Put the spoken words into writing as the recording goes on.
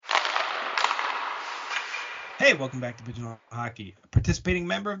Hey, welcome back to Pigeonhole Hockey, a participating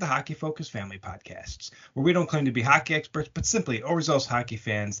member of the Hockey Focus family podcasts, where we don't claim to be hockey experts, but simply overzealous hockey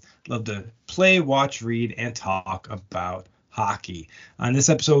fans love to play, watch, read, and talk about hockey. On this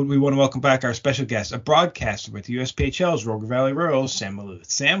episode, we want to welcome back our special guest, a broadcaster with USPHL's Rogue Valley Royals, Sam Maloof.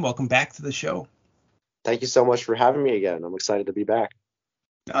 Sam, welcome back to the show. Thank you so much for having me again. I'm excited to be back.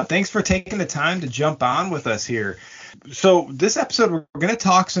 Thanks for taking the time to jump on with us here. So this episode, we're going to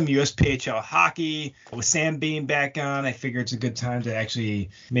talk some USPHL hockey. With Sam being back on, I figure it's a good time to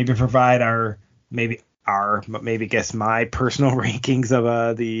actually maybe provide my personal rankings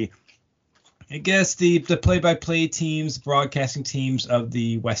of the play-by-play teams, broadcasting teams of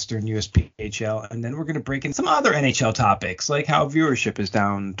the Western USPHL. And then we're going to break in some other NHL topics, like how viewership is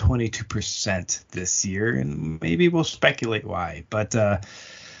down 22% this year. And maybe we'll speculate why. But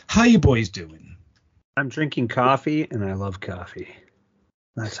how you boys doing? I'm drinking coffee, and I love coffee.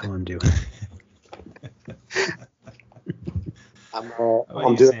 That's how I'm doing. I'm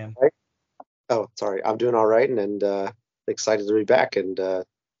doing Sam? all right. Oh, sorry. I'm doing all right, and excited to be back and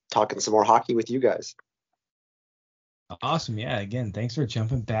talking some more hockey with you guys. Awesome. Yeah. Again, thanks for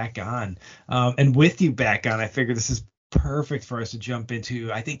jumping back on. And with you back on, I figure this is perfect for us to jump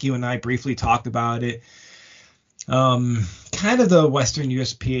into. I think you and I briefly talked about it. Kind of the Western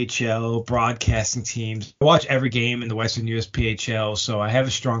USPHL broadcasting teams. I watch every game in the Western USPHL, so I have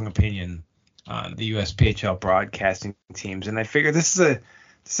a strong opinion on the USPHL broadcasting teams. And I figure this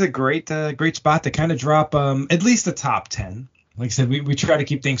is a great spot to kind of drop at least the top 10. Like I said, we try to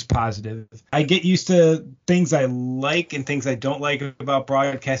keep things positive. I get used to things I like and things I don't like about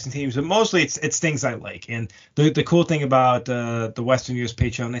broadcasting teams, but mostly it's things I like. And the cool thing about the Western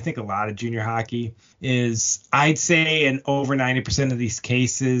USPHL, and I think a lot of junior hockey, is I'd say in over 90% of these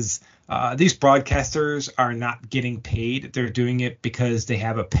cases, these broadcasters are not getting paid. They're doing it because they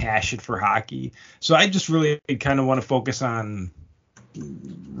have a passion for hockey. So I just really kind of want to focus on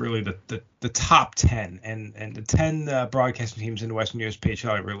really the top 10 and the 10 broadcasting teams in the Western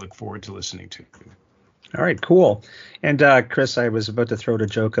USPHL I really look forward to listening to. All right, cool. And Chris, I was about to throw out a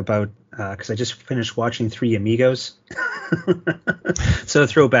joke about because I just finished watching Three Amigos. So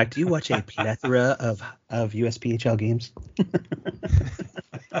throwback. Do you watch a plethora of USPHL games?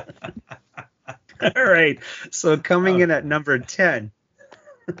 All right. So coming in at number 10.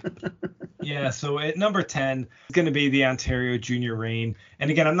 Yeah, so at number 10 is going to be the Ontario Junior Reign.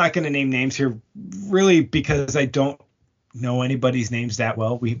 And again, I'm not going to name names here really because I don't know anybody's names that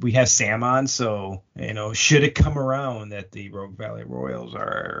well. We have Sam on, so, should it come around that the Rogue Valley Royals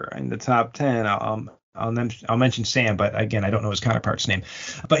are in the top 10, I'll mention Sam, but again, I don't know his counterpart's name.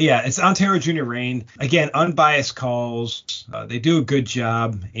 But yeah, it's Ontario Junior Reign. Again, unbiased calls. They do a good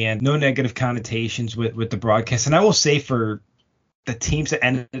job and no negative connotations with the broadcast. And I will say for the teams that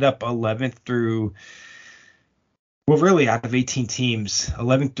ended up 11th through, well, really out of 18 teams,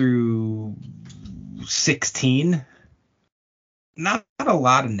 11th through 16, not a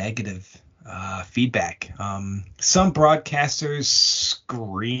lot of negative feedback. Some broadcasters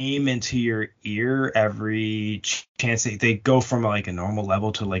scream into your ear every chance they go from like a normal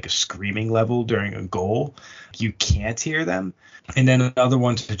level to like a screaming level during a goal. You can't hear them. And then other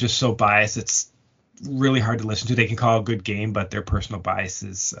ones are just so biased it's really hard to listen to. They can call a good game, but their personal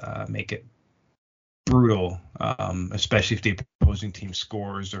biases make it brutal, especially if the opposing team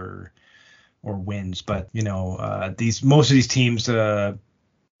scores or wins. But most of these teams do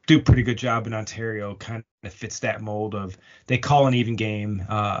a pretty good job in Ontario. Kind of fits that mold of they call an even game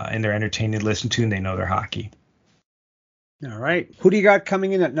and they're entertaining to listen to and they know their hockey. All right, who do you got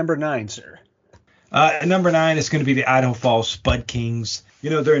coming in at number 9, sir? At number 9 is going to be the Idaho Falls Spud Kings.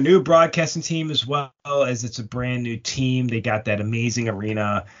 They're a new broadcasting team as well as it's a brand new team. They got that amazing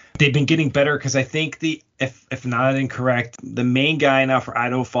arena. They've been getting better because I think if not incorrect, the main guy now for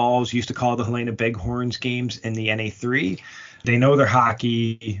Idaho Falls used to call the Helena Bighorns games in the NA3. They know their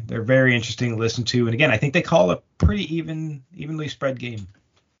hockey. They're very interesting to listen to. And again, I think they call a pretty evenly spread game.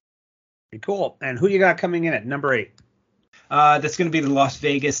 Pretty cool. And who you got coming in at number 8? That's going to be the Las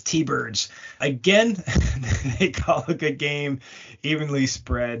Vegas T-Birds. Again, they call a good game, evenly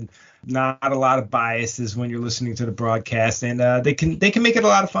spread, not a lot of biases when you're listening to the broadcast, and they can make it a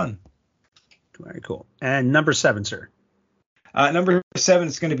lot of fun. Very cool. And number 7, sir? Number 7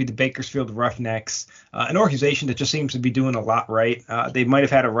 is going to be the Bakersfield Roughnecks, an organization that just seems to be doing a lot right. They might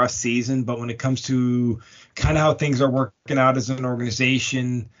have had a rough season, but when it comes to kind of how things are working out as an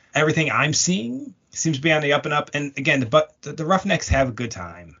organization, everything I'm seeing seems to be on the up and up. And again, the Roughnecks have a good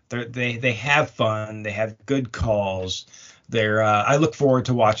time. They have fun. They have good calls. I look forward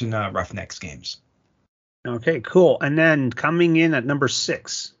to watching Roughnecks games. Okay, cool. And then coming in at number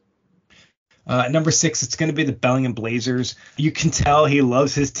 6. Number 6, it's going to be the Bellingham Blazers. You can tell he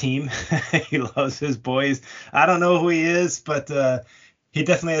loves his team. He loves his boys. I don't know who he is, but he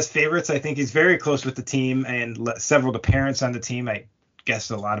definitely has favorites. I think he's very close with the team and several of the parents on the team. I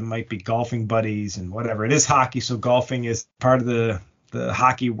guess a lot of them might be golfing buddies and whatever. It is hockey, so golfing is part of the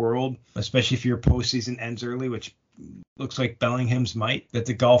hockey world, especially if your postseason ends early, which looks like Bellingham's might, that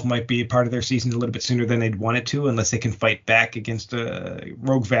the golf might be a part of their season a little bit sooner than they'd want it to, unless they can fight back against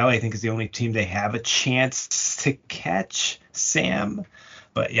Rogue Valley. I think is the only team they have a chance to catch, Sam.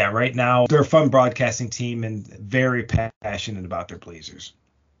 But yeah, right now they're a fun broadcasting team and very passionate about their Blazers.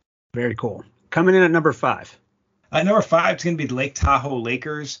 Very cool. Coming in at number 5. Number 5 is going to be the Lake Tahoe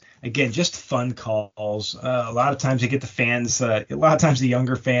Lakers. Again, just fun calls. A lot of times you get the fans, a lot of times the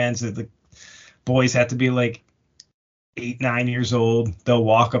younger fans, the boys have to be like 8, 9 years old. They'll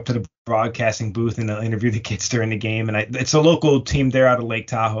walk up to the broadcasting booth and they'll interview the kids during the game. And it's a local team there out of Lake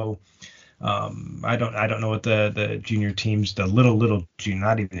Tahoe. I don't know what the junior teams, the little junior,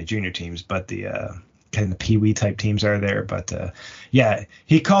 not even the junior teams, but the kind of the peewee type teams are there. But yeah,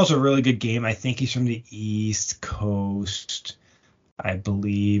 he calls a really good game. I think he's from the East Coast, I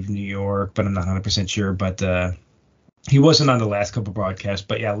believe New York, but I'm not 100% sure. But he wasn't on the last couple broadcasts.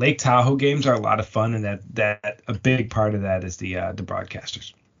 But yeah, Lake Tahoe games are a lot of fun, and that a big part of that is the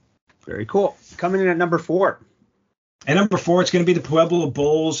broadcasters. Very cool. Coming in at number 4. And number 4, it's going to be the Pueblo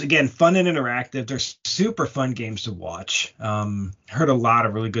Bulls. Again, fun and interactive. They're super fun games to watch. Heard a lot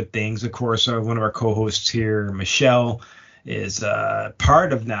of really good things. Of course, one of our co-hosts here, Michelle, is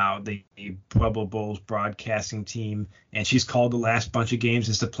part of now the Pueblo Bulls broadcasting team, and she's called the last bunch of games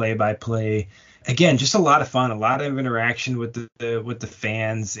as the play-by-play. Again, just a lot of fun, a lot of interaction with the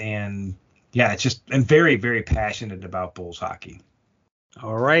fans, and yeah, it's just I'm very, very passionate about Bulls hockey.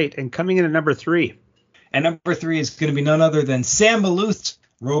 All right, and coming in at number 3. And number 3 is going to be none other than Sam Maluth's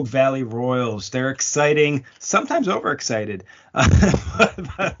Rogue Valley Royals. They're exciting, sometimes overexcited,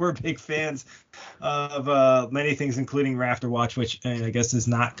 but we're big fans of many things, including Rafter Watch, which I guess is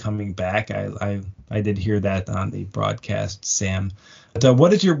not coming back. I did hear that on the broadcast, Sam. But,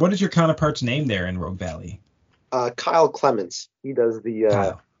 what is your counterpart's name there in Rogue Valley? Kyle Clements. He does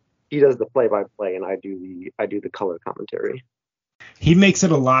the play-by-play, and I do the color commentary. He makes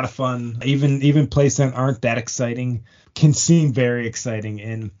it a lot of fun. Even plays that aren't that exciting can seem very exciting.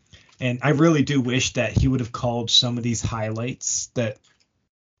 And I really do wish that he would have called some of these highlights that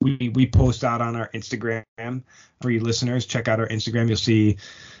we post out on our Instagram. For you listeners, check out our Instagram. You'll see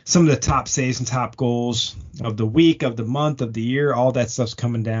some of the top saves and top goals of the week, of the month, of the year. All that stuff's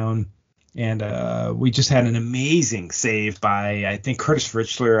coming down. And we just had an amazing save by, I think, Curtis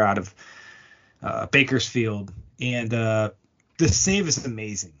Richler out of Bakersfield. And the save is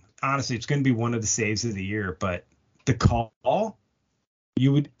amazing. Honestly, it's going to be one of the saves of the year, but the call,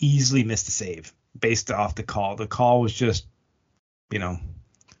 you would easily miss the save based off the call. The call was just,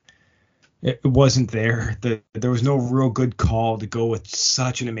 it wasn't there. There was no real good call to go with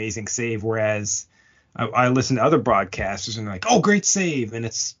such an amazing save, whereas I listen to other broadcasters and they're like, oh, great save. And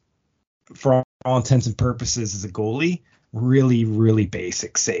it's, for all intents and purposes as a goalie, really, really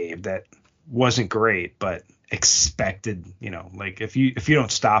basic save that wasn't great, but expected, like if you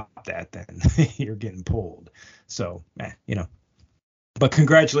don't stop that, then you're getting pulled. So, but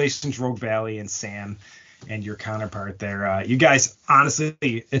congratulations, Rogue Valley and Sam and your counterpart there. You guys, honestly,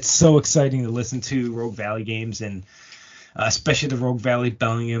 it's so exciting to listen to Rogue Valley games, and especially the Rogue Valley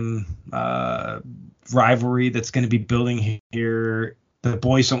Bellingham rivalry that's going to be building here. The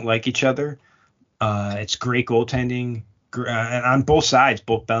boys don't like each other. It's great goaltending. And on both sides,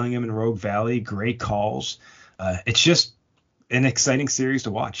 both Bellingham and Rogue Valley, great calls. It's just an exciting series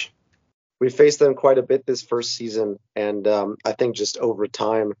to watch. We faced them quite a bit this first season, and I think just over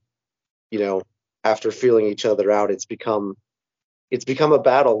time, after feeling each other out, it's become a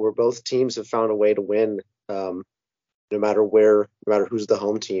battle where both teams have found a way to win, no matter who's the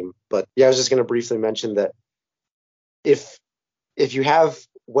home team. But yeah, I was just going to briefly mention that if you have,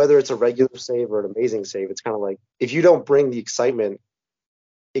 whether it's a regular save or an amazing save, it's kind of like if you don't bring the excitement,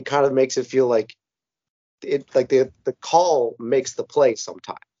 it kind of makes it feel like the call makes the play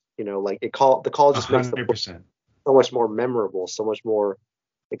sometimes. The call just 100%. Makes the play so much more memorable, so much more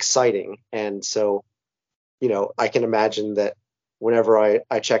exciting. And so, I can imagine that whenever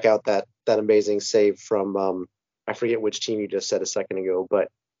I check out that amazing save from I forget which team you just said a second ago, but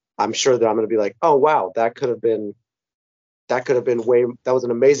I'm sure that I'm going to be like, oh wow, that was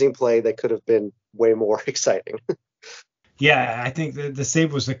an amazing play that could have been way more exciting. Yeah, I think the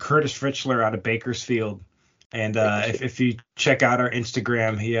save was the Curtis Richler out of Bakersfield. And if you check out our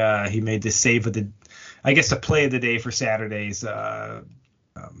Instagram, he made the save of the play of the day for Saturday's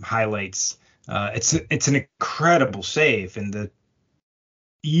highlights. It's an incredible save, and the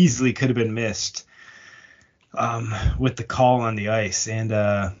easily could have been missed with the call on the ice. And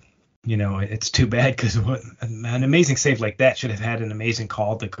it's too bad because an amazing save like that should have had an amazing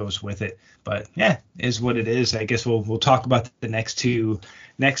call that goes with it. But yeah, is what it is. I guess we'll talk about the next two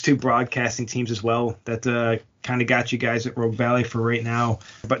broadcasting teams as well that kind of got you guys at Rogue Valley for right now.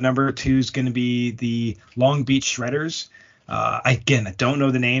 But number 2 is going to be the Long Beach Shredders. I don't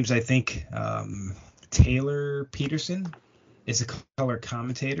know the names. I think Taylor Peterson is a color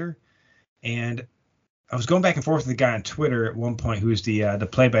commentator, and I was going back and forth with the guy on Twitter at one point who's the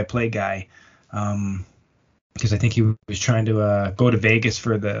play-by-play guy, because I think he was trying to go to Vegas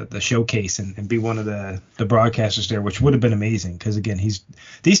for the showcase and be one of the broadcasters there, which would have been amazing because, again,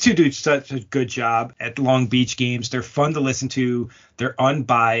 these two do such a good job at Long Beach games. They're fun to listen to. They're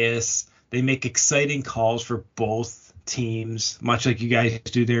unbiased. They make exciting calls for both teams, much like you guys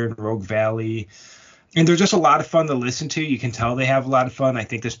do there in Rogue Valley. And they're just a lot of fun to listen to. You can tell they have a lot of fun. I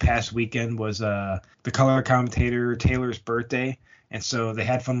think this past weekend was the color commentator Taylor's birthday, and so they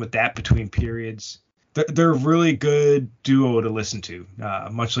had fun with that between periods. They're a really good duo to listen to,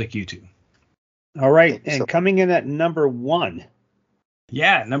 much like you two. All right, and coming in at number 1.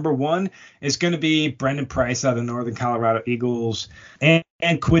 Yeah, number 1 is going to be Brendan Price out of the Northern Colorado Eagles, and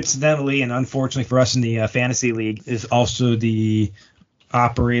coincidentally and unfortunately for us in the fantasy league is also the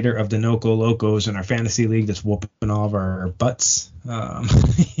operator of the Noco Locos in our fantasy league that's whooping all of our butts.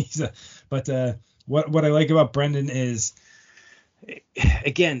 But what I like about Brendan is,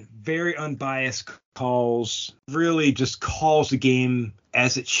 again, very unbiased calls, really just calls the game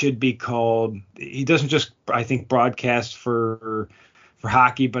as it should be called. He doesn't just, I think, broadcast for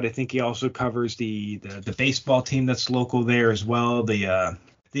hockey, but I think he also covers the baseball team that's local there as well. The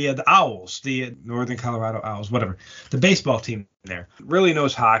Owls, the Northern Colorado Owls, whatever. The baseball team there really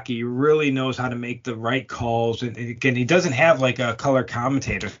knows hockey, really knows how to make the right calls. And again, he doesn't have like a color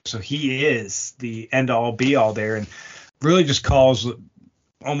commentator, so he is the end-all, be-all there, and really just calls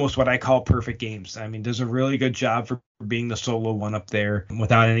almost what I call perfect games. I mean, does a really good job for being the solo one up there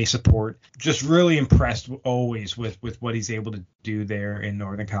without any support. Just really impressed always with what he's able to do there in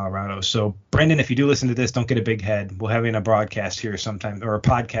Northern Colorado. So, Brendan, if you do listen to this, don't get a big head. We'll have you in a broadcast here sometime, or a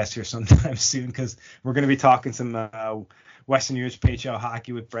podcast here sometime soon, because we're going to be talking some Western USPHL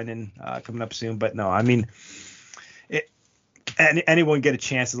hockey with Brendan coming up soon. But no, I mean, anyone get a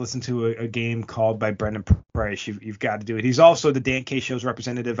chance to listen to a game called by Brendan Price, you've got to do it. He's also the Dan K Show's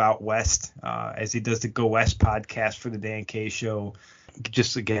representative out west, as he does the Go West podcast for the Dan K Show.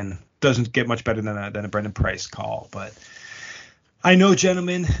 Just, again, doesn't get much better than a Brendan Price call. But I know,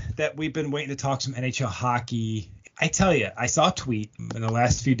 gentlemen, that we've been waiting to talk some NHL hockey. I tell you, I saw a tweet in the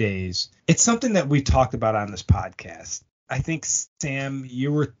last few days. It's something that we talked about on this podcast. I think, Sam,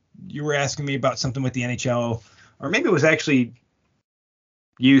 you were asking me about something with the NHL, or maybe it was actually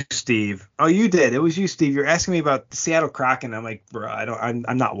you, Steve. Oh, you did. It was you, Steve. You're asking me about the Seattle Kraken. I'm like, bro,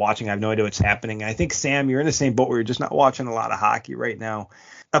 I'm not watching. I have no idea what's happening. I think, Sam, you're in the same boat where you're just not watching a lot of hockey right now.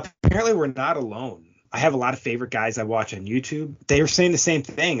 Apparently, we're not alone. I have a lot of favorite guys I watch on YouTube. They were saying the same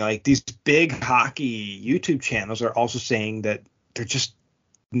thing. Like, these big hockey YouTube channels are also saying that they're just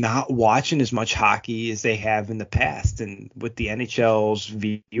not watching as much hockey as they have in the past. And with the NHL's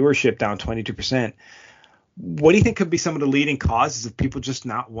viewership down 22%, what do you think could be some of the leading causes of people just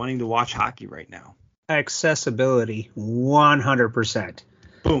not wanting to watch hockey right now? Accessibility, 100%.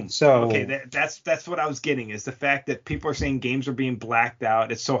 Boom. So okay, that's what I was getting, is the fact that people are saying games are being blacked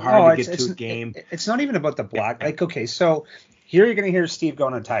out. It's so hard to get to a game. It's not even about the black. Like, okay, so here you're going to hear Steve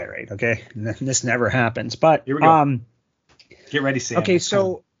going on a tirade. Okay, this never happens. But here we go. Get ready, Sam. Okay,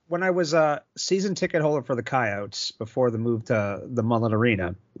 so when I was a season ticket holder for the Coyotes before the move to the Mullet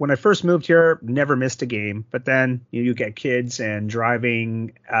Arena, when I first moved here, never missed a game. But then you get kids and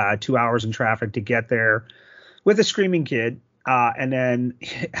driving 2 hours in traffic to get there with a screaming kid, and then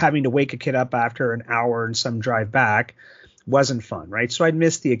having to wake a kid up after an hour and some drive back wasn't fun, right? So I'd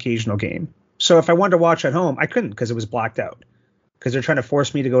miss the occasional game. So if I wanted to watch at home, I couldn't because it was blacked out, because they're trying to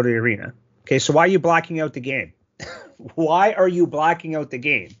force me to go to the arena. Okay, so why are you blacking out the game? Why are you blacking out the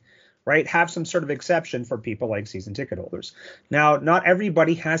game? Right? Have some sort of exception for people like season ticket holders. Now, not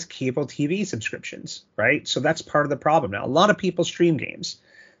everybody has cable TV subscriptions, right? So that's part of the problem. Now, a lot of people stream games.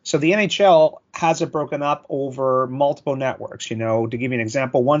 So the NHL has it broken up over multiple networks. To give you an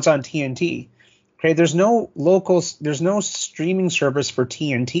example, one's on TNT. Okay, there's no streaming service for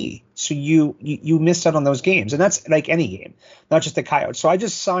TNT. So you missed out on those games. And that's like any game, not just the Coyotes. So I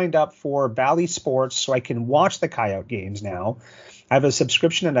just signed up for Bally Sports so I can watch the Coyote games now. I have a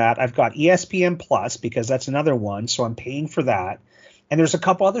subscription to that. I've got ESPN Plus because that's another one, so I'm paying for that. And there's a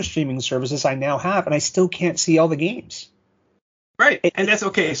couple other streaming services I now have, and I still can't see all the games. Right. And that's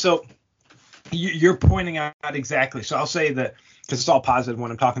okay. So you're pointing out exactly. So I'll say that, because it's all positive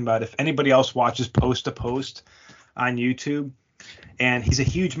when I'm talking about, if anybody else watches Post to Post on YouTube, and he's a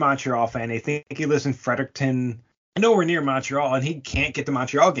huge Montreal fan. I think he lives in Fredericton, nowhere near Montreal, and he can't get the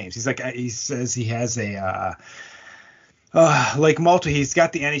Montreal games. He's like, he says he has a like Malta, he's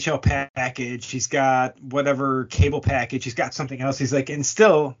got the NHL package, he's got whatever cable package, he's got something else. He's like, and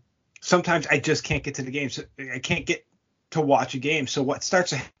still, sometimes I just can't get to the games. I can't get to watch a game. So what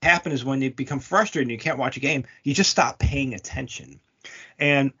starts to happen is when you become frustrated and you can't watch a game, you just stop paying attention.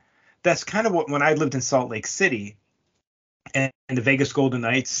 And that's kind of what, when I lived in Salt Lake City and the Vegas Golden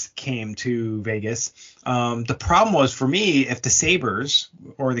Knights came to Vegas, the problem was for me, if the Sabres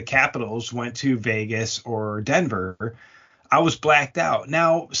or the Capitals went to Vegas or Denver, I was blacked out.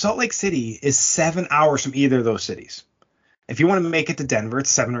 Now, Salt Lake City is 7 hours from either of those cities. If you want to make it to Denver, it's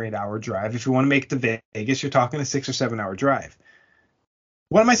 7 or 8 hour drive. If you want to make it to Vegas, you're talking a 6 or 7 hour drive.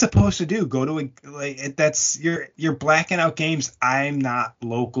 What am I supposed to do? Go to that's you're blacking out games I'm not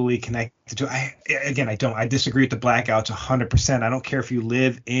locally connected to. I disagree with the blackouts 100%. I don't care if you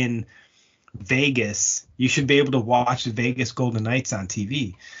live in Vegas, you should be able to watch the Vegas Golden Knights on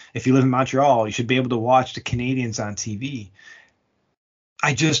TV. If you live in Montreal, you should be able to watch the Canadiens on TV.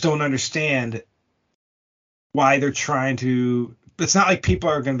 I just don't understand why they're trying to. It's not like people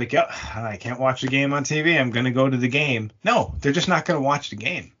are going to be like, oh, I can't watch the game on TV, I'm going to go to the game. No, they're just not going to watch the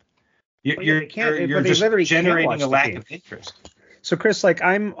game. You're just generating a lack of interest. So, Chris, like,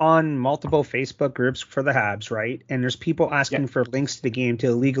 I'm on multiple Facebook groups for the Habs, right? And there's people asking for links to the game to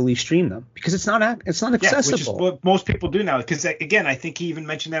illegally stream them because it's not accessible. Which is what most people do now. Because, again, I think he even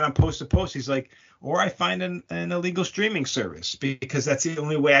mentioned that on Post to Post. He's like, or I find an illegal streaming service because that's the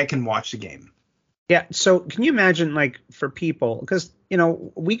only way I can watch the game. Yeah. So can you imagine, like, for people, because, you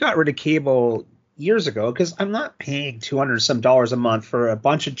know, we got rid of cable years ago because I'm not paying $200 some a month for a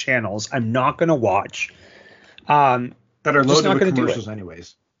bunch of channels I'm not going to watch. That are loaded with commercials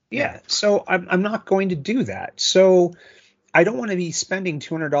anyways. Yeah. So I'm not going to do that. So I don't want to be spending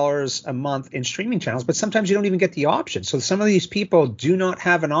 $200 a month in streaming channels, but sometimes you don't even get the option. So some of these people do not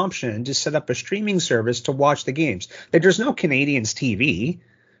have an option to set up a streaming service to watch the games. There's no Canadians TV,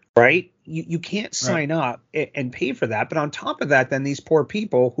 right? You can't sign up and pay for that. But on top of that, then these poor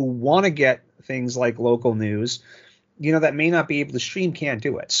people who want to get things like local news, you know, that may not be able to stream can't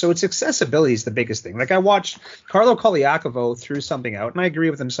do it. So it's accessibility is the biggest thing. Like, I watched Carlo Koliakovo threw something out, and I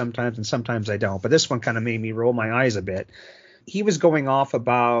agree with him sometimes and sometimes I don't. But this one kind of made me roll my eyes a bit. He was going off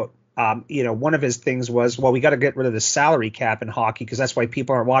about, one of his things was, well, we got to get rid of the salary cap in hockey because that's why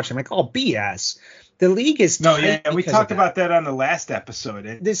people aren't watching. I'm like, oh, BS. The league is tight. We talked about that on the last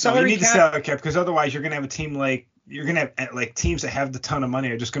episode. The salary the salary cap because otherwise you're going to have a team like you're going to have like teams that have the ton of money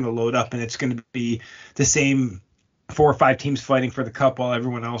are just going to load up and it's going to be the same 4 or 5 teams fighting for the cup while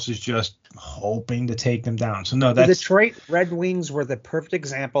everyone else is just hoping to take them down. So no, that's the Detroit Red Wings were the perfect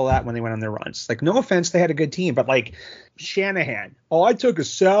example of that when they went on their runs. Like, no offense, they had a good team, but like Shanahan, I took a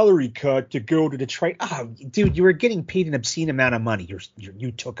salary cut to go to Detroit. Oh, dude, you were getting paid an obscene amount of money.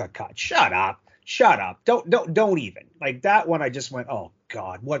 You took a cut. Shut up. Don't even. Like, that one, I just went, oh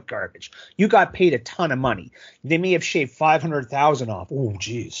God, what garbage. You got paid a ton of money. They may have shaved $500,000 off. Oh,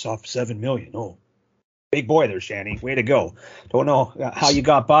 geez, off $7 million. Oh. Big boy there, Shanny. Way to go. Don't know how you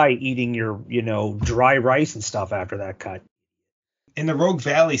got by eating your, dry rice and stuff after that cut. In the Rogue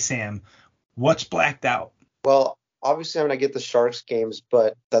Valley, Sam, what's blacked out? Well, obviously I'm going to get the Sharks games,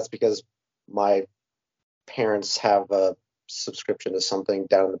 but that's because my parents have a subscription to something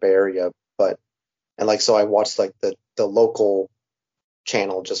down in the Bay Area. So I watched like the local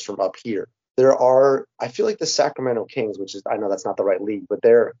channel just from up here. I feel like the Sacramento Kings, which is, I know that's not the right league, but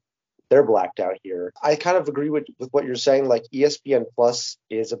they're blacked out here. I kind of agree with what you're saying. Like, ESPN Plus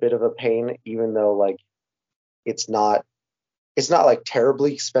is a bit of a pain, even though like it's not like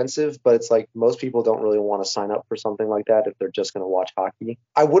terribly expensive, but it's like most people don't really want to sign up for something like that if they're just going to watch hockey.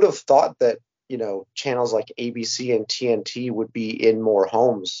 I would have thought that, channels like ABC and TNT would be in more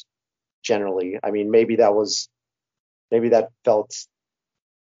homes generally. I mean, maybe that felt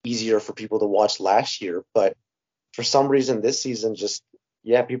easier for people to watch last year, but for some reason this season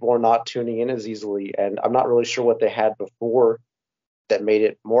people are not tuning in as easily, and I'm not really sure what they had before that made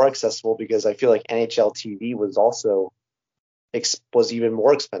it more accessible, because I feel like NHL TV was even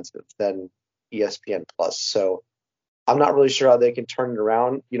more expensive than ESPN Plus. So I'm not really sure how they can turn it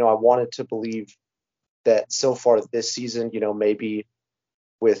around. I wanted to believe that so far this season, maybe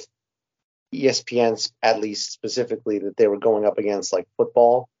with ESPN, at least specifically, that they were going up against like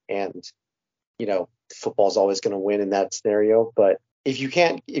football, and football's always going to win in that scenario, but if you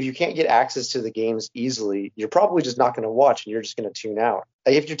can't get access to the games easily, you're probably just not going to watch and you're just going to tune out.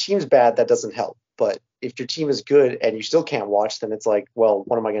 Like, if your team's bad, that doesn't help. But if your team is good and you still can't watch, then it's like, well,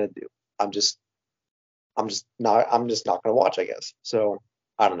 what am I going to do? I'm just not going to watch, I guess. So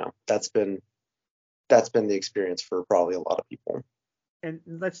I don't know. That's been the experience for probably a lot of people. And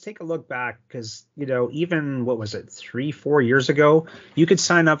let's take a look back because, even what was it, 3-4 years ago, you could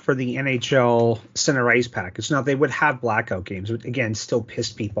sign up for the NHL Center Ice package. Now, they would have blackout games, which, again, still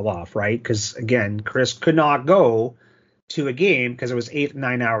pissed people off, right? Because, again, Chris could not go to a game because it was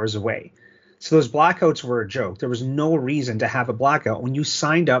 8-9 hours away. So those blackouts were a joke. There was no reason to have a blackout when you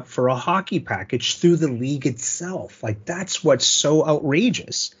signed up for a hockey package through the league itself. Like, that's what's so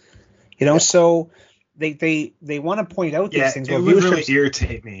outrageous. So they want to point out these things. It would really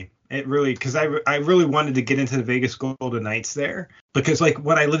irritate me. It really, because I really wanted to get into the Vegas Golden Knights there, because like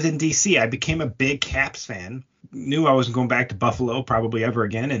when I lived in DC, I became a big Caps fan. Knew I wasn't going back to Buffalo probably ever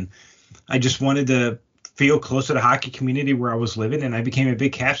again, and I just wanted to feel close to the hockey community where I was living, and I became a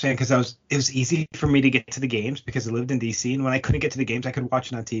big Caps fan because it was easy for me to get to the games because I lived in DC, and when I couldn't get to the games, I could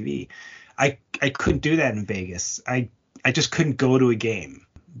watch it on TV. I couldn't do that in Vegas. I just couldn't go to a game.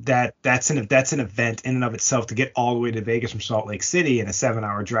 That's an event in and of itself to get all the way to Vegas from Salt Lake City in a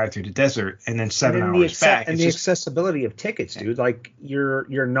 7-hour drive through the desert and then 7 hours back. And the accessibility of tickets, dude. Like you're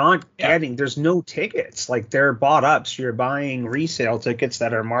not getting. There's no tickets. Like they're bought up. So you're buying resale tickets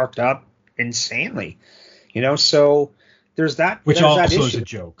that are marked up insanely. So there's that. Which also is a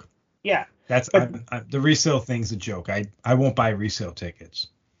joke. Yeah. The resale thing's a joke. I won't buy resale tickets.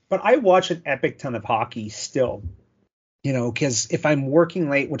 But I watch an epic ton of hockey still. Because if I'm working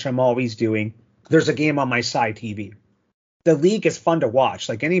late, which I'm always doing, there's a game on my side TV. The league is fun to watch.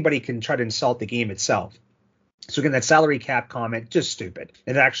 Like anybody can try to insult the game itself. So again, that salary cap comment, just stupid.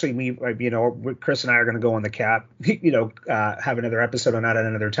 And actually, Chris and I are going to go on the cap, have another episode on that at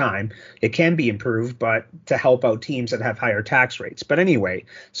another time. It can be improved, but to help out teams that have higher tax rates. But anyway,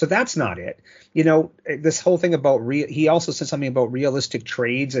 so that's not it. This whole thing about he also said something about realistic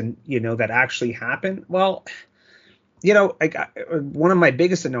trades and, that actually happen. Well, one of my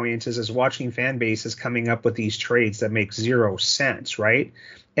biggest annoyances is watching fan bases coming up with these trades that make zero sense, right?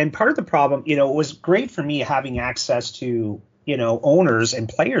 And part of the problem, it was great for me having access to, owners and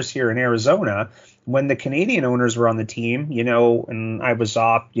players here in Arizona when the Canadian owners were on the team, and I was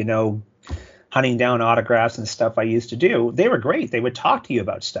off, hunting down autographs and stuff I used to do. They were great. They would talk to you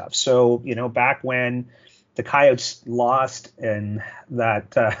about stuff. So, back when the Coyotes lost and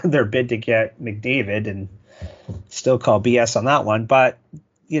that their bid to get McDavid, and still call BS on that one, but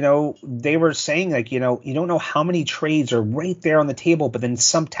they were saying like, you don't know how many trades are right there on the table, but then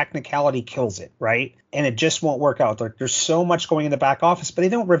some technicality kills it, right? And it just won't work out. There's so much going in the back office, but they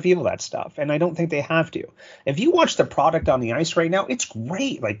don't reveal that stuff, and I don't think they have to. If you watch the product on the ice right now, it's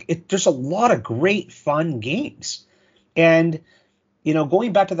great. Like there's a lot of great fun games, and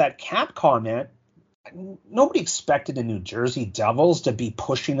going back to that cap comment, nobody expected the New Jersey Devils to be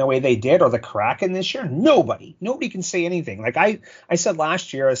pushing the way they did, or the Kraken this year. Nobody can say anything. Like I said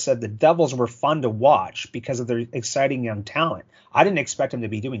last year, I said the Devils were fun to watch because of their exciting young talent. I didn't expect them to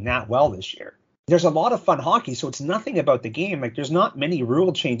be doing that well this year. There's a lot of fun hockey, so it's nothing about the game. Like there's not many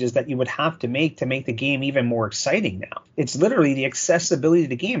rule changes that you would have to make the game even more exciting now. It's literally the accessibility of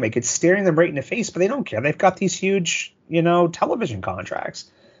the game. Like it's staring them right in the face, but they don't care. They've got these huge, television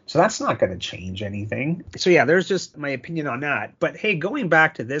contracts. So that's not going to change anything. So, yeah, there's just my opinion on that. But, hey, going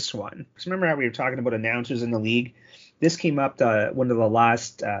back to this one, because remember how we were talking about announcers in the league? This came up to one of the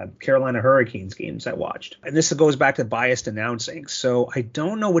last Carolina Hurricanes games I watched. And this goes back to biased announcing. So I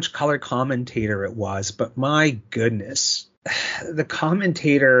don't know which color commentator it was, but my goodness, the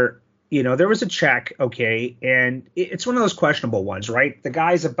commentator, there was a check, okay, and it's one of those questionable ones, right? The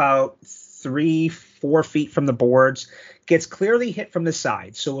guy's about 3-4 feet from the boards, gets clearly hit from the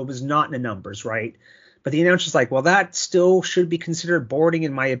side, so it was not in the numbers, right? But the announcer's like, well, that still should be considered boarding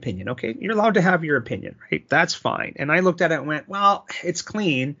in my opinion. Okay, you're allowed to have your opinion, right? That's fine. And I looked at it and went, well, it's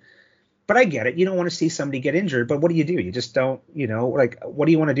clean, but I get it. You don't want to see somebody get injured, but what do? You just don't, what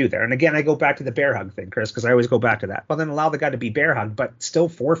do you want to do there? And again, I go back to the bear hug thing, Chris, because I always go back to that. Well, then allow the guy to be bear hugged, but still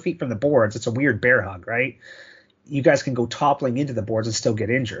 4 feet from the boards. It's a weird bear hug, right? You guys can go toppling into the boards and still get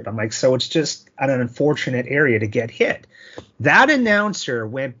injured. I'm like, so it's just an unfortunate area to get hit. That announcer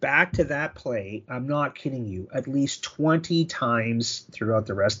went back to that play, I'm not kidding you, at least 20 times throughout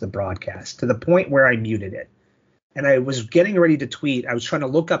the rest of the broadcast, to the point where I muted it. And I was getting ready to tweet. I was trying to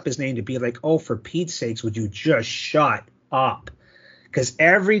look up his name to be like, oh, for Pete's sakes, would you just shut up? Because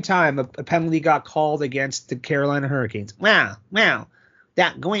every time a penalty got called against the Carolina Hurricanes, wow,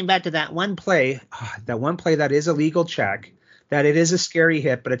 that going back to that one play that is a legal check, that it is a scary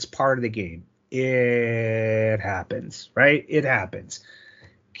hit, but it's part of the game. It happens, right? It happens.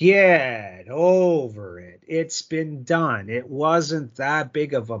 Get over it. It's been done. It wasn't that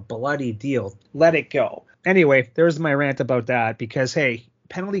big of a bloody deal. Let it go. Anyway, there's my rant about that because, hey,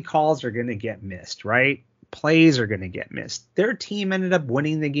 penalty calls are going to get missed, right? Plays are going to get missed. Their team ended up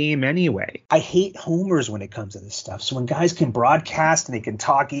winning the game anyway. I hate homers when it comes to this stuff. So when guys can broadcast and they can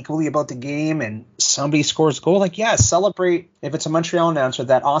talk equally about the game and somebody scores a goal, like, yeah, celebrate. If it's a Montreal announcer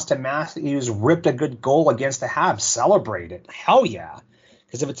that Austin Matthews ripped a good goal against the Habs, celebrate it. Hell yeah.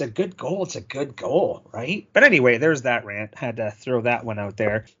 Because if it's a good goal, it's a good goal, right? But anyway, there's that rant. Had to throw that one out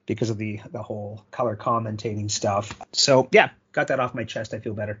there because of the whole color commentating stuff. So, yeah, got that off my chest. I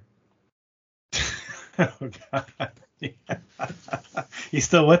feel better. Oh, God. Yeah. You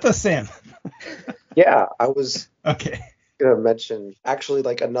still with us, Sam? Yeah, I was okay. Gonna mention actually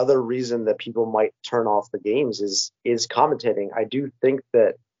like another reason that people might turn off the games is commentating. I do think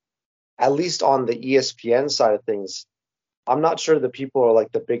that at least on the ESPN side of things, I'm not sure that people are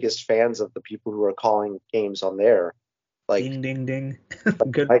like the biggest fans of the people who are calling games on there. Like ding ding ding.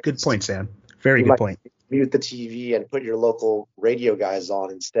 Good point, Sam. Very good point. Mute the TV and put your local radio guys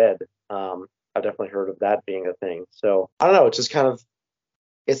on instead. I've definitely heard of that being a thing. So I don't know. It's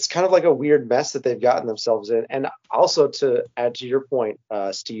kind of like a weird mess that they've gotten themselves in. And also to add to your point,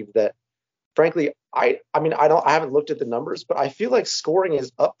 Steve, that frankly, I haven't looked at the numbers, but I feel like scoring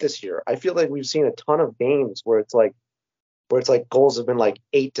is up this year. I feel like we've seen a ton of games where it's like goals have been like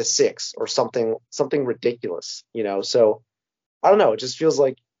 8-6 or something ridiculous, you know? So I don't know. It feels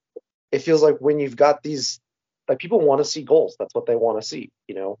like when you've got these, like people want to see goals. That's what they want to see,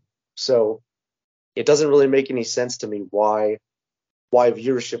 you know? So it doesn't really make any sense to me why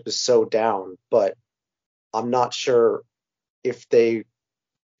viewership is so down, but I'm not sure if they,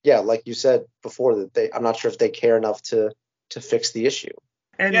 like you said before, I'm not sure if they care enough to fix the issue.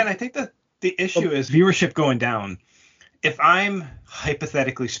 And I think that the issue is viewership going down. If I'm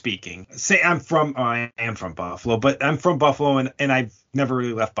hypothetically speaking, say I am from Buffalo, but I'm from Buffalo and I've never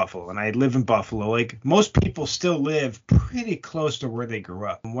really left Buffalo and I live in Buffalo. Like most people still live pretty close to where they grew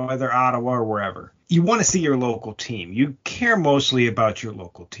up, whether Ottawa or wherever. You want to see your local team. You care mostly about your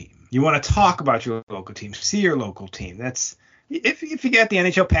local team. You want to talk about your local team, see your local team. That's if you get the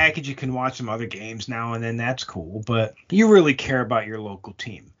NHL package, you can watch some other games now and then. That's cool, but you really care about your local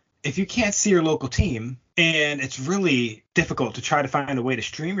team. If you can't see your local team and it's really difficult to try to find a way to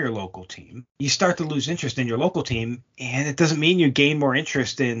stream your local team, you start to lose interest in your local team, and it doesn't mean you gain more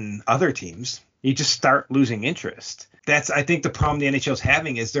interest in other teams. You just start losing interest. That's, I think, the problem the NHL is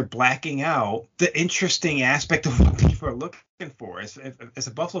having is they're blacking out the interesting aspect of what people are looking for. As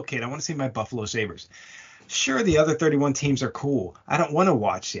a Buffalo kid, I want to see my Buffalo Sabres. Sure, the other 31 teams are cool. I don't want to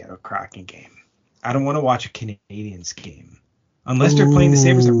watch Seattle Kraken game. I don't want to watch a Canadiens game. Unless they're playing the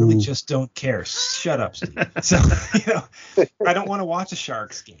Sabres, I really just don't care. Shut up, Steve. So, I don't want to watch a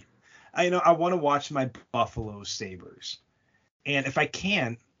Sharks game. I want to watch my Buffalo Sabres. And if I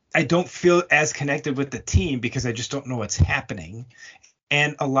can, I don't feel as connected with the team because I just don't know what's happening.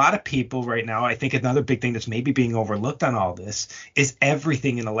 And a lot of people right now, I think another big thing that's maybe being overlooked on all this is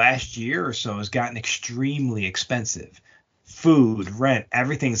everything in the last year or so has gotten extremely expensive. Food, rent,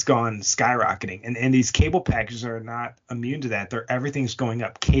 everything's gone skyrocketing. And these cable packages are not immune to that. Everything's going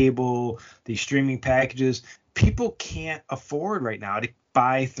up. Cable, these streaming packages. People can't afford right now to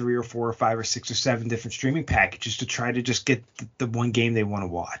buy 3 or 4 or 5 or 6 or 7 different streaming packages to try to just get the one game they want to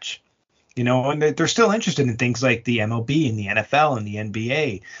watch. And they're still interested in things like the MLB and the NFL and the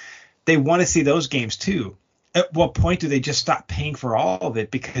NBA. They want to see those games too. At what point do they just stop paying for all of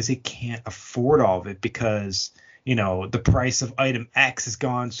it because they can't afford all of it because the price of item X has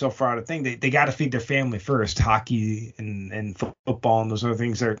gone so far out of thing. They got to feed their family first. Hockey and football and those other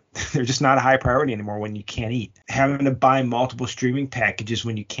things they're just not a high priority anymore when you can't eat. Having to buy multiple streaming packages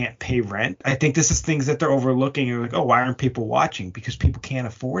when you can't pay rent. I think this is things that they're overlooking. They're like, oh, why aren't people watching? Because people can't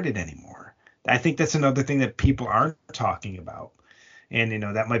afford it anymore. I think that's another thing that people aren't talking about. And,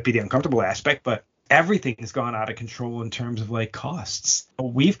 that might be the uncomfortable aspect, but everything has gone out of control in terms of like costs.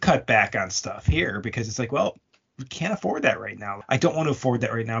 We've cut back on stuff here because it's like, well, we can't afford that right now. I don't want to afford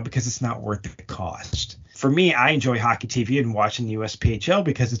that right now because it's not worth the cost. For me, I enjoy hockey TV and watching the USPHL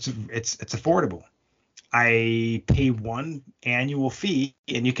because it's affordable. I pay one annual fee,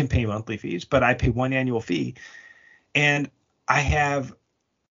 and you can pay monthly fees, but I pay one annual fee, and I have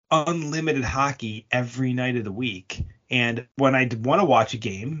unlimited hockey every night of the week. And when I want to watch a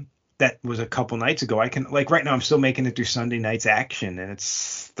game, that was a couple nights ago, I can, like right now I'm still making it through Sunday night's action, and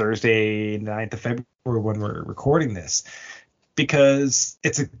it's Thursday 9th of February when we're recording this, because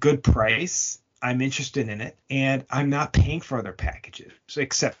it's a good price. I'm interested in it, and I'm not paying for other packages,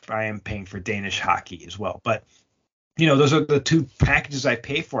 except I am paying for Danish hockey as well. But those are the two packages I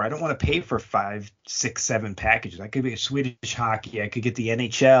pay for. I don't want to pay for 5, 6, 7 packages. I could get Swedish hockey. I could get the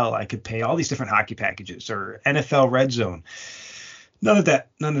NHL. I could pay all these different hockey packages or NFL Red Zone. None of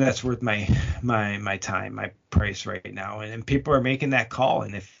that's worth my time, my price right now. And people are making that call.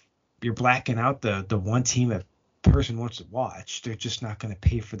 And if you're blacking out the one team a person wants to watch, they're just not going to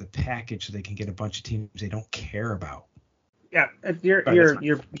pay for the package so they can get a bunch of teams they don't care about. Yeah,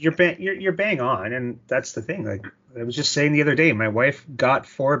 you're bang on, and that's the thing. Like I was just saying the other day, my wife got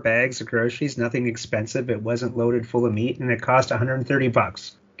 4 bags of groceries, nothing expensive. It wasn't loaded full of meat, and it cost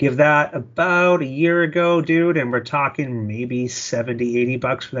 $130. Give that about a year ago, dude, and we're talking maybe $70,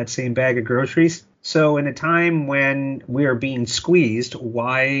 $80 for that same bag of groceries. So in a time when we are being squeezed,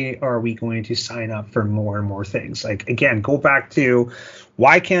 why are we going to sign up for more and more things? Like, again, go back to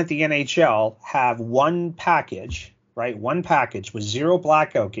why can't the NHL have one package, right? One package with 0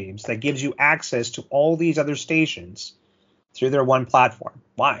 blackout games that gives you access to all these other stations through their one platform.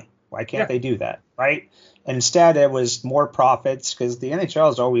 Why? Why can't they do that, right? And instead, it was more profits because the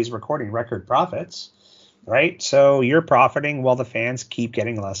NHL is always recording record profits, right? So you're profiting while the fans keep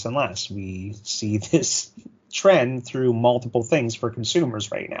getting less and less. We see this trend through multiple things for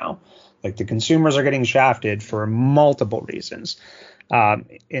consumers right now. Like the consumers are getting shafted for multiple reasons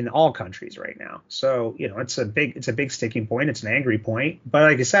in all countries right now. So, it's a big sticking point. It's an angry point. But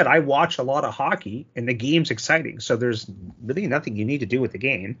like I said, I watch a lot of hockey and the game's exciting. So there's really nothing you need to do with the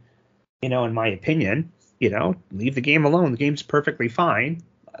game, in my opinion. Leave the game alone. The game's perfectly fine.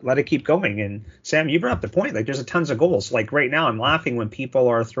 Let it keep going. And Sam, you brought up the point. Like, there's a tons of goals. Like right now, I'm laughing when people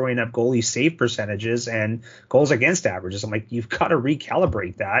are throwing up goalie save percentages and goals against averages. I'm like, you've got to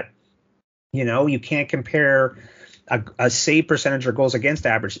recalibrate that. You can't compare a save percentage or goals against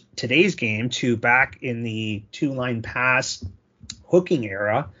average today's game to back in the 2-line pass hooking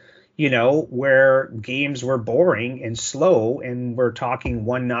era, where games were boring and slow, and we're talking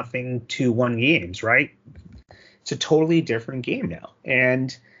 1-0, 2-1 games, right? It's a totally different game now.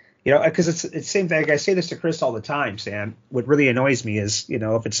 And, because it's the same thing. Like I say this to Chris all the time, Sam. What really annoys me is,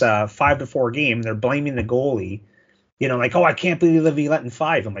 if it's a 5-4 game, they're blaming the goalie. Like, oh, I can't believe he let in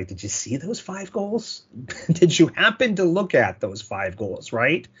 5. I'm like, did you see those 5 goals? Did you happen to look at those 5 goals,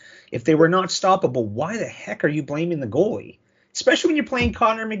 right? If they were not stoppable, why the heck are you blaming the goalie? Especially when you're playing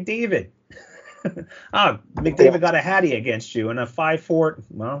Connor McDavid. McDavid got a hattie against you in a 5-4.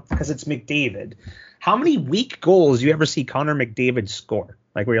 Well, because it's McDavid. How many weak goals you ever see Connor McDavid score?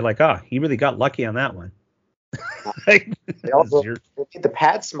 Like where you're like, he really got lucky on that one. They also made the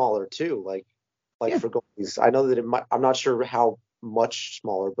pad smaller too. Like for goalies, I know that I'm not sure how much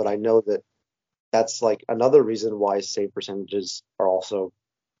smaller, but I know that that's like another reason why save percentages are also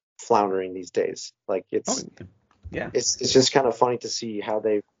floundering these days. Like it's just kind of funny to see how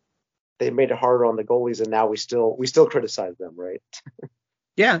they made it harder on the goalies, and now we still criticize them, right?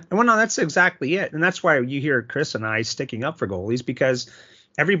 Yeah, well, no, that's exactly it, and that's why you hear Chris and I sticking up for goalies, because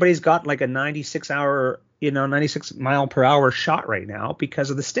everybody's got like a 96 mile per hour shot right now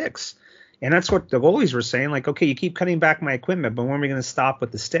because of the sticks. And that's what the goalies were saying. Like, okay, you keep cutting back my equipment, but when are we going to stop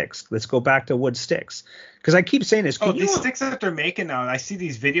with the sticks? Let's go back to wood sticks. Because I keep saying this. These sticks that they're making now, I see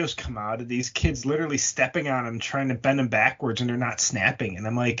these videos come out of these kids literally stepping on them, trying to bend them backwards, and they're not snapping. And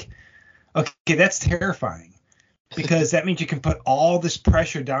I'm like, okay, that's terrifying. Because that means you can put all this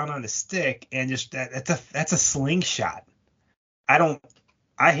pressure down on the stick, and just that's a slingshot.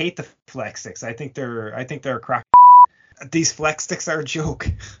 I hate the flex sticks. I think they're a crock. These flex sticks are a joke.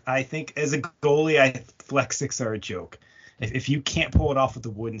 I think as a goalie, flex sticks are a joke. If you can't pull it off with a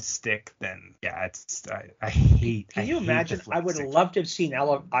wooden stick, then yeah, I hate. Can you imagine? I would love to have seen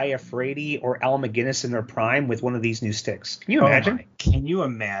Iafrate or Al McGinnis in their prime with one of these new sticks. Can you imagine? Can you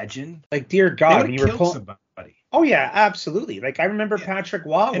imagine? Like, dear God, when you were pulling somebody. Oh yeah, absolutely. Like I remember Patrick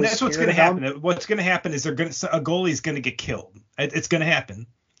Waugh. And that's what's going to happen. What's going to happen is a goalie's going to get killed. It's going to happen.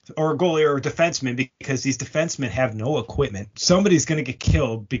 Or a goalie or a defenseman, because these defensemen have no equipment. Somebody's going to get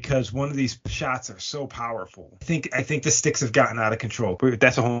killed because one of these shots are so powerful. I think the sticks have gotten out of control.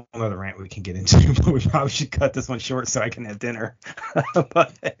 That's a whole other rant we can get into. But we probably should cut this one short so I can have dinner.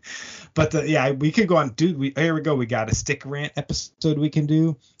 but we could go on, dude. Here we go. We got a stick rant episode we can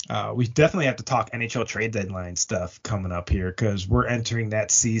do. We definitely have to talk NHL trade deadline stuff coming up here, because we're entering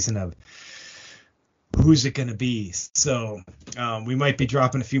that season of who's it going to be. So we might be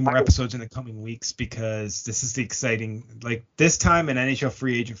dropping a few more episodes in the coming weeks, because this is the exciting, like this time in NHL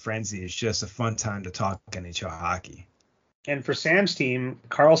free agent frenzy is just a fun time to talk NHL hockey. And for Sam's team,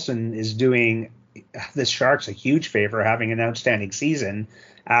 Carlson is doing the Sharks a huge favor, having an outstanding season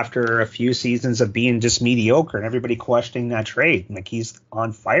after a few seasons of being just mediocre and everybody questioning that trade. Like, he's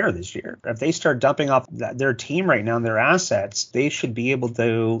on fire this year. If they start dumping off their team right now and their assets, they should be able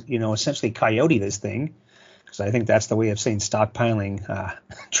to, essentially coyote this thing. Because I think that's the way of saying stockpiling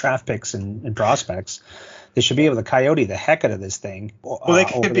draft picks and prospects. They should be able to coyote the heck out of this thing. Well, they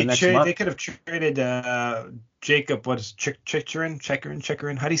could over the next month. They could have traded Jacob. What is Chychrun?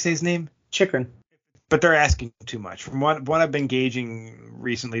 How do you say his name? Chychrun. But they're asking too much. From what I've been gauging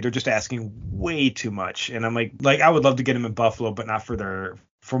recently, they're just asking way too much. And I'm like I would love to get him in Buffalo, but not for their.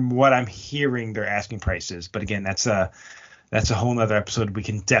 From what I'm hearing, their asking prices. But again, that's a whole nother episode. We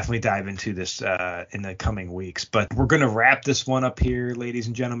can definitely dive into this in the coming weeks. But we're going to wrap this one up here, ladies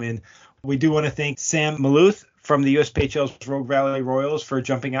and gentlemen. We do want to thank Sam Maloof from the USPHL's Rogue Valley Royals for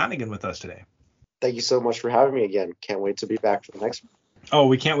jumping on again with us today. Thank you so much for having me again. Can't wait to be back for the next one. Oh,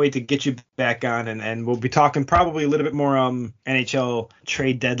 we can't wait to get you back on, and we'll be talking probably a little bit more NHL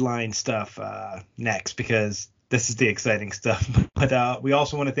trade deadline stuff next, because this is the exciting stuff. But we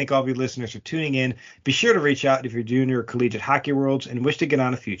also want to thank all of you listeners for tuning in. Be sure to reach out if you're junior or collegiate hockey worlds and wish to get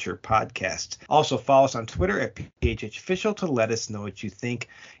on a future podcast. Also follow us on Twitter at PHHofficial to let us know what you think.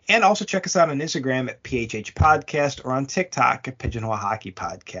 And also check us out on Instagram at PHH Podcast or on TikTok at Pigeonhole Hockey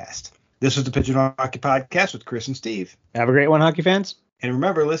Podcast. This was the Pigeonhole Hockey Podcast with Chris and Steve. Have a great one, hockey fans. And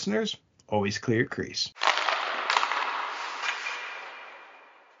remember, listeners, always clear your crease.